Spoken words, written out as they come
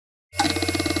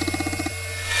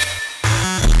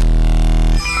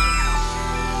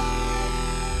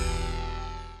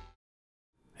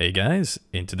Hey guys,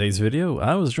 in today's video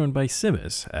I was joined by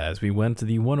Simis as we went to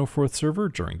the 104th server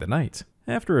during the night.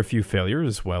 After a few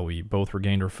failures while we both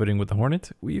regained our footing with the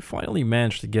Hornet, we finally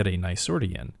managed to get a nice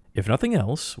sortie in. If nothing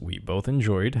else, we both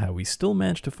enjoyed how we still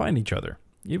managed to find each other,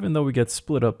 even though we get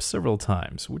split up several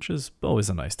times, which is always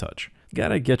a nice touch.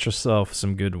 Gotta get yourself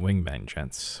some good wingman,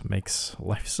 gents. Makes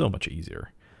life so much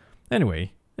easier.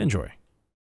 Anyway, enjoy.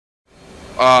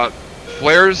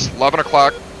 Flares, 11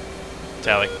 o'clock.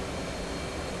 Tally.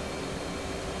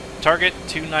 Target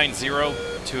 290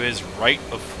 to his right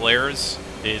of flares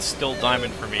is still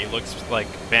diamond for me. Looks like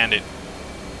bandit.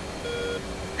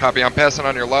 Copy, I'm passing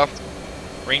on your left.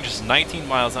 Range is 19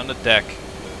 miles on the deck.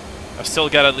 I've still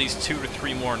got at least 2 to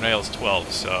 3 more nails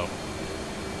 12, so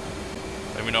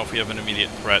let me know if we have an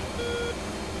immediate threat.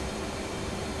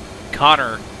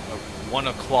 Connor, 1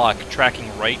 o'clock,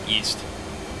 tracking right east.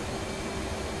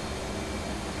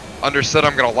 Understood,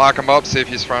 I'm gonna lock him up, see if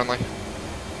he's friendly.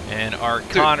 And our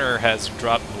Connor has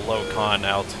dropped below con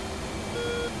out.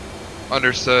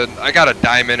 Understood. I got a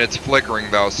diamond, it's flickering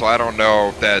though, so I don't know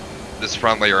if that is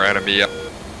friendly or enemy.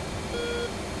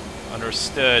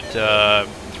 Understood.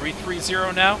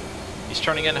 330 now. He's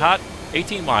turning in hot.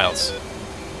 18 miles.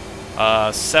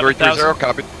 7,000. 330,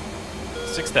 copy.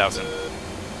 6,000.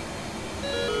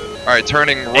 Alright,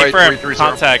 turning right, 330.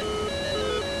 Contact.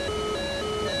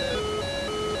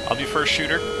 I'll be first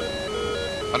shooter.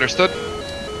 Understood.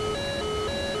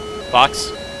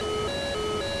 Box.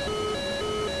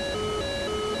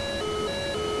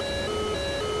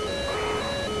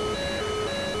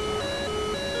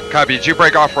 Copy, did you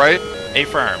break off right?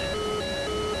 Affirm.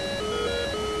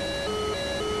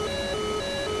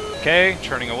 Okay,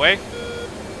 turning away.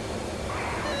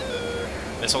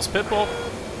 Missiles pitbull.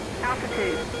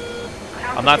 Altitude.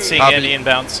 I'm not seeing Copy. any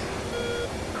inbounds.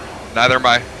 Neither am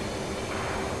I.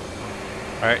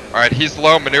 Alright, Alright, he's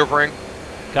low, maneuvering.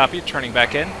 copy, turning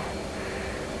back in.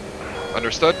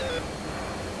 Understood.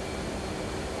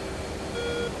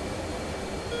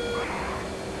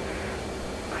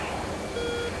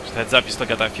 Just heads up, you still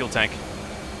got that fuel tank.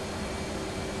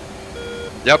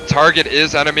 Yep, target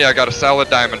is enemy, I got a solid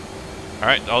diamond.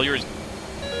 Alright, all yours.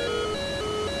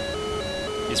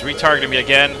 He's retargeting me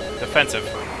again. Defensive.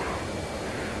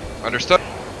 Understood.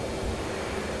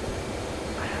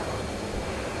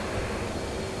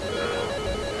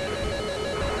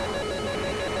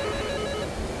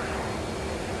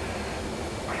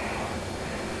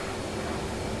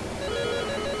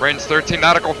 Range 13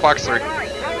 nautical, Fox 3.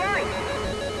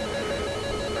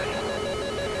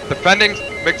 Defending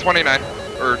MiG-29,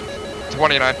 or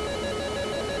 29.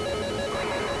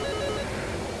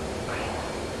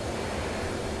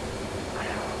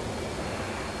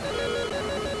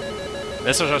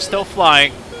 Missiles are still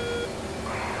flying.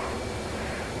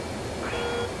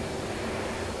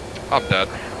 I'm dead.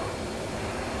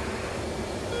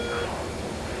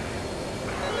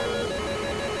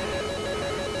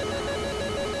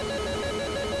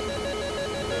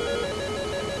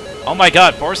 Oh my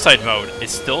god, Borside mode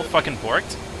is still fucking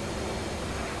borked?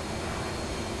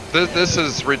 This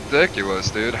is ridiculous,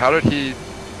 dude. How did he...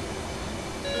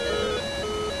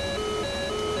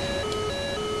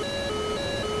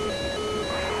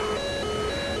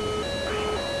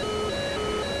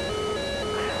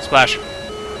 Splash.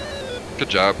 Good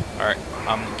job. Alright,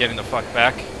 I'm getting the fuck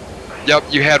back. Yep,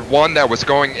 you had one that was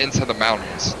going into the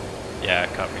mountains. Yeah,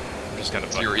 copy. I'm just gonna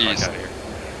To your fuck east. out of here.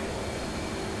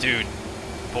 Dude,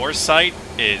 Boresight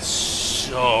is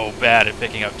so bad at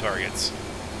picking up targets.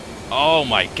 Oh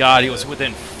my god, he was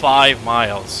within 5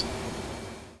 miles.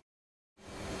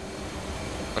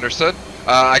 Understood?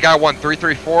 I got one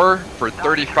 334 for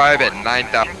 35 at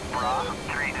 9,000.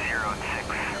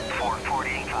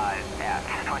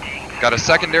 Got a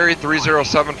secondary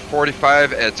 307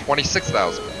 45 at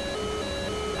 26,000.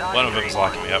 One of them is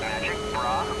locking me up.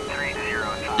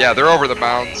 Yeah, they're over the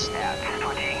mountains.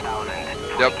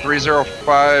 Yep,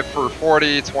 305 for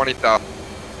 40, 20,000.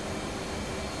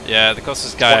 Yeah, the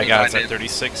closest guy I got is 29 at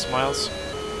 36 miles.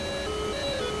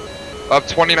 Up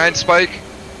 29 spike,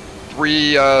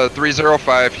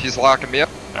 305. He's locking me up.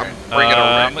 I'm bringing it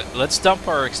around. Let's dump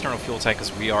our external fuel tank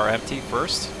because we are empty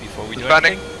first before we do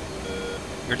Defending.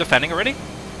 anything. You're defending already?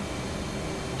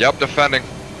 Yep, defending.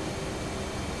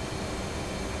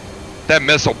 That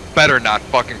missile better not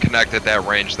fucking connect at that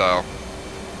range though.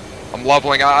 I'm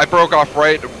leveling out. I broke off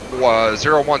right,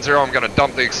 010. I'm gonna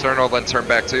dump the external, then turn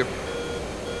back to you.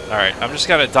 Alright, I'm just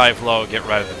gonna dive low, get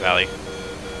right of the valley.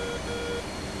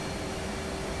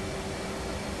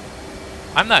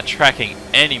 I'm not tracking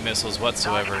any missiles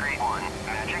whatsoever.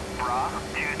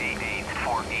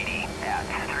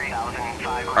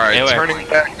 Alright, Anyway. turning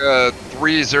back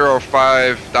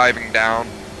 305 diving down.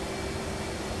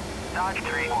 Dodge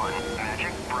 3-1,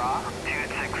 Magic, Bra,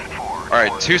 264.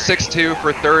 Alright, 262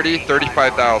 for 30,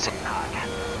 35,000.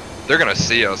 They're gonna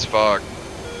see us, fuck.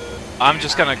 I'm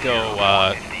just gonna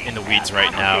go in the weeds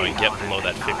right now and get below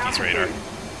that 50s radar.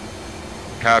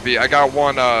 Copy. I got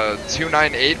one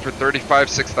 298 for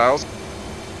 35, 6,000.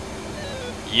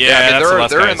 Yeah, I mean, that's the last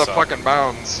they're guy in the I saw. fucking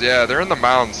mountains. Yeah, they're in the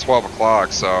mountains 12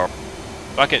 o'clock, so.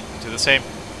 Fuck it, do the same.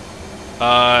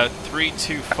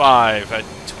 325 at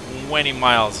 20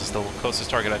 miles is the closest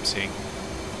target I'm seeing.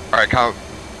 Alright, count.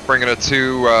 Bringing it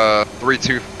to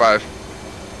 325.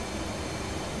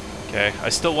 Okay, I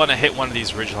still want to hit one of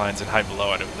these ridge lines and hide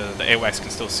below it. The AWACS can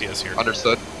still see us here.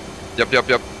 Understood. Yep.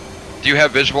 Do you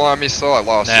have visual on me still? I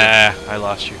lost you. Nah, I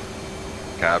lost you.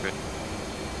 Copy.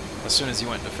 As soon as you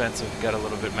went defensive, it got a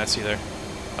little bit messy there.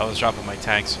 I was dropping my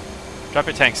tanks. Drop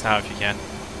your tanks now if you can.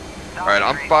 Alright,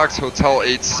 I'm Fox Hotel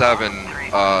 87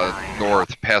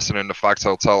 north, passing into Fox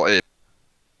Hotel 8.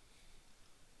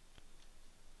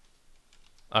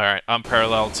 Alright, I'm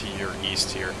parallel to your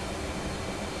east here.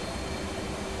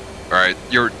 Alright,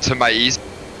 you're to my east?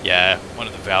 Yeah, one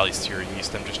of the valleys to your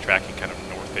east. I'm just tracking kind of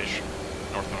northish,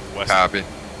 north-northwest. Copy.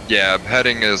 Yeah,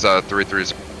 heading is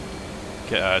 330.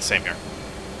 Okay, same here.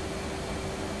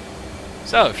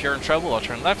 So, if you're in trouble, I'll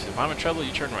turn left. If I'm in trouble,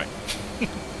 you turn right.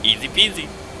 Easy peasy.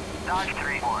 Dodge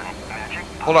 3-1, Magic.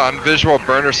 Hold on, visual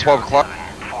burners 12 o'clock.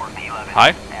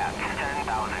 Hi.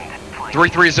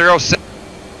 3306.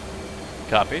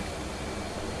 Copy.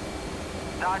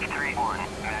 Dodge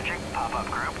 3-1, Magic, pop-up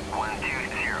group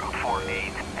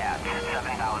 12048 at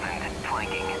 7,000,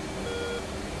 flanking.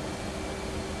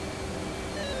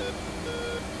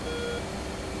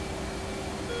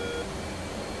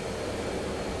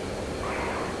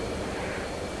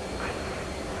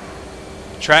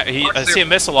 I see a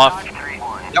missile off.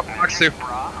 Yep, Fox 2.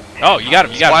 Oh, you got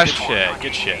him. You got him. Splash.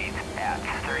 Good shit. Good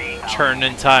shit. Turned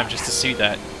in time just to see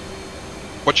that.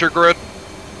 What's your grid?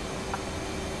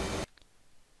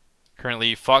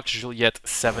 Currently, Fox Juliet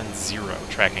 70,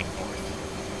 tracking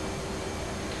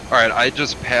north. Alright, I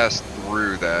just passed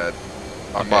through that.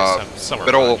 I'm Okay, somewhere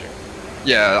middle. behind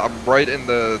you. Yeah, I'm right in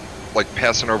the, like,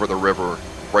 passing over the river,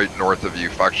 right north of you,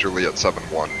 Fox Juliet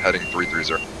 71, heading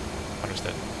 330.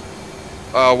 Understood.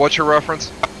 What's your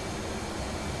reference?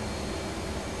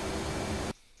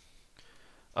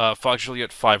 Fox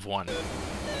Juliet 51.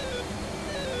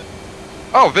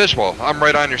 Oh, visual. I'm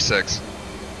right on your 6.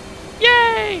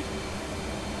 Yay!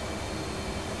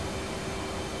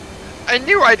 I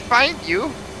knew I'd find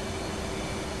you.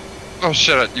 Oh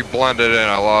shit, you blended in,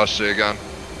 I lost you again.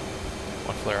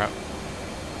 One flare out.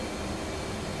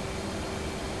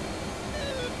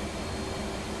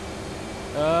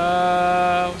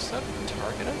 Was that a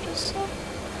target I just saw?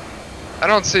 I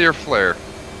don't see your flare.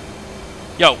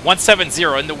 Yo,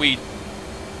 170 in the weed.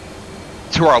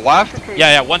 To our left?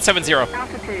 Yeah, 170.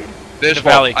 Altitude. Visual.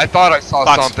 valley. I thought I saw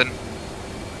Fox. something.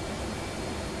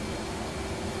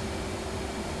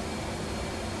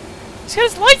 He's got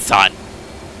his lights on.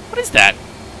 What is that?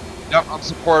 Yep, I'm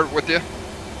support with you.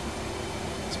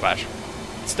 Splash.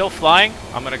 It's still flying.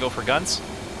 I'm gonna go for guns.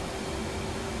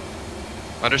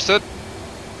 Understood?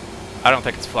 I don't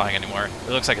think it's flying anymore.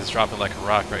 It looks like it's dropping like a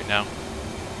rock right now.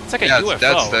 It's like a Yeah, UFO. it's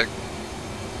dead stick.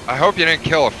 I hope you didn't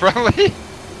kill a friendly.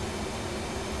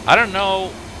 I don't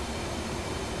know.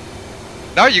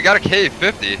 No, you got a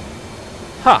K-50.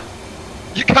 Huh.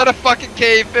 You got a fucking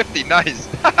K-50, nice.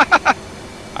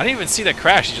 I didn't even see that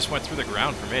crash. He just went through the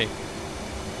ground for me.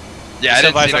 Yeah, I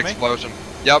Still didn't see eyes an on me? explosion.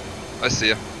 Yep, I see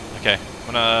you. Okay,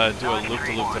 I'm gonna do a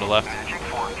loop-to-loop to the left.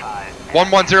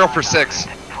 110 for 6.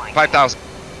 5,000.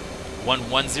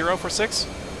 110 for 6.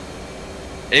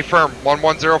 A firm,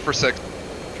 110 for 6.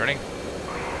 Turning.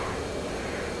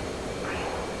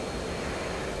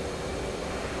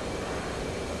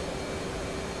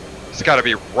 It's gotta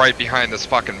be right behind this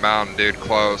fucking mountain, dude,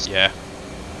 close. Yeah.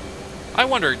 I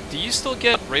wonder, do you still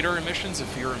get radar emissions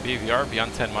if you're in BVR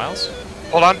beyond 10 miles?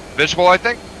 Hold on, visual, I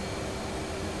think.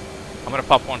 I'm gonna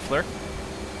pop one flare.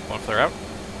 One flare out.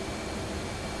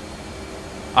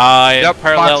 I am Yep,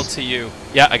 parallel Fox. to you.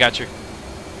 Yeah, I got you.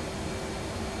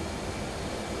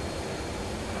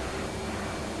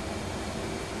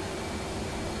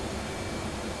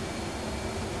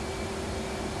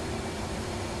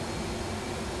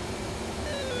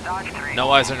 No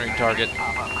eyes on your target.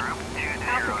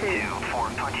 Altitude.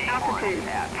 Altitude.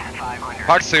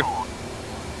 Fox 2.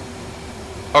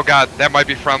 Oh god, that might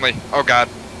be friendly. Oh god.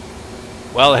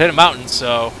 Well, it hit a mountain,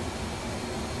 so...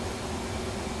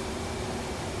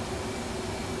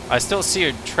 I still see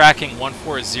a tracking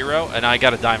 140, and I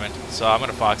got a diamond, so I'm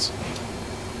gonna Fox.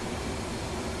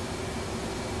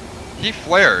 He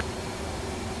flared.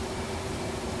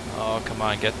 Oh, come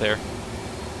on, get there.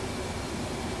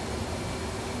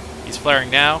 He's flaring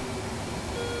now.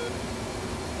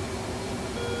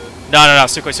 No,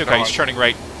 Sukhoi, No, he's turning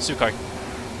right. Sukhoi.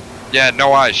 Yeah,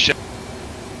 no eyes. Shit.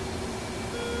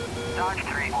 Dodge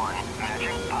 3-1,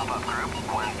 magic pop-up group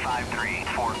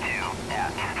 15342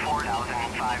 at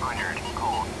 4,500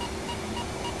 gold.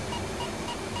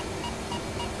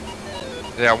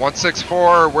 Yeah,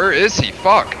 164. Where is he?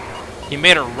 Fuck. He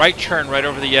made a right turn right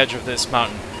over the edge of this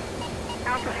mountain.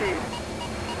 Altitude.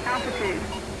 Altitude.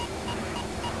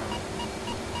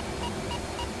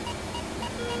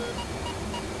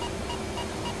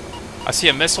 I see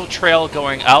a missile trail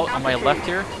going out on my left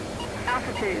here.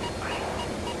 Altitude.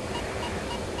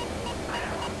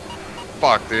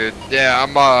 Fuck, dude. Yeah,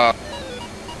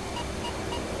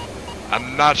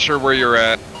 I'm not sure where you're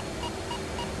at.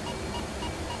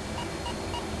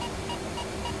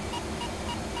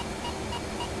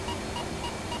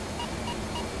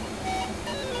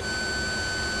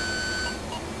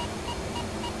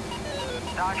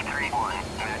 Dodge 3-1,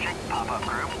 magic pop-up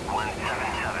group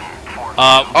 17742.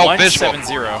 Oh, visual.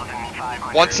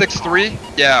 170. 163?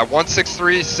 Yeah,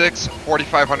 163, 6,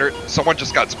 4,500. Someone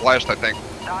just got splashed, I think.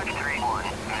 Dodge 3-1,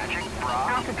 magic bra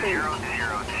Altitude.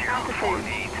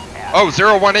 00048 at Oh,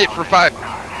 018 for 5.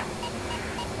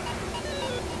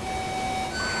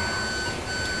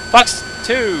 Fox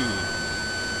 2.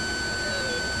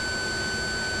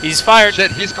 He's fired.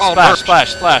 Shit, he's called Splash,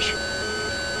 merged. splash.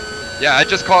 Yeah, I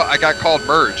got called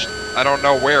merged. I don't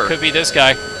know where. Could be this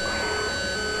guy.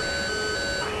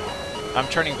 I'm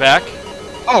turning back.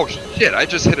 Oh shit, I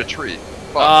just hit a tree.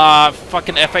 Fuck.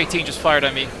 Fucking F-18 just fired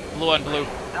at me. Blue on blue.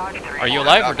 Dodge 3-1, Are you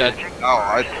alive or dead? No,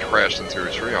 I crashed into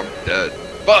a tree. I'm dead.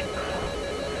 Fuck.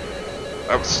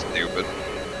 That was stupid.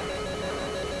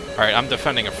 Alright, I'm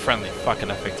defending a friendly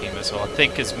fucking F-18 missile. I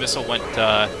think his missile went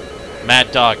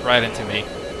mad dog right into me.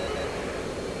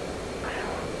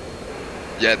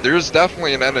 Yeah, there's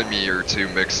definitely an enemy or two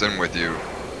mixed in with you.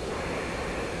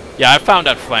 Yeah, I found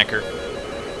that flanker.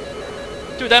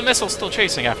 Dude, that missile's still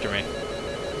chasing after me.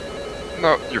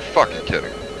 No, you're fucking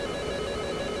kidding.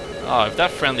 Oh, if that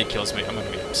friendly kills me, I'm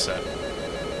gonna be upset.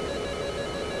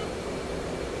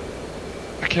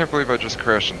 I can't believe I just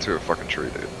crashed into a fucking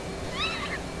tree, dude.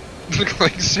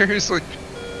 Like, seriously?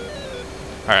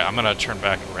 Alright, I'm gonna turn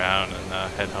back around and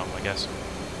head home, I guess.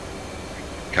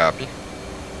 Copy.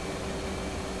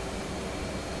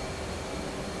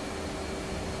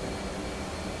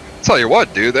 Tell you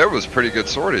what, dude, that was pretty good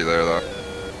sortie there, though.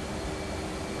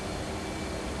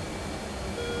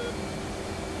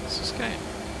 What's this guy?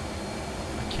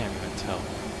 I can't even tell.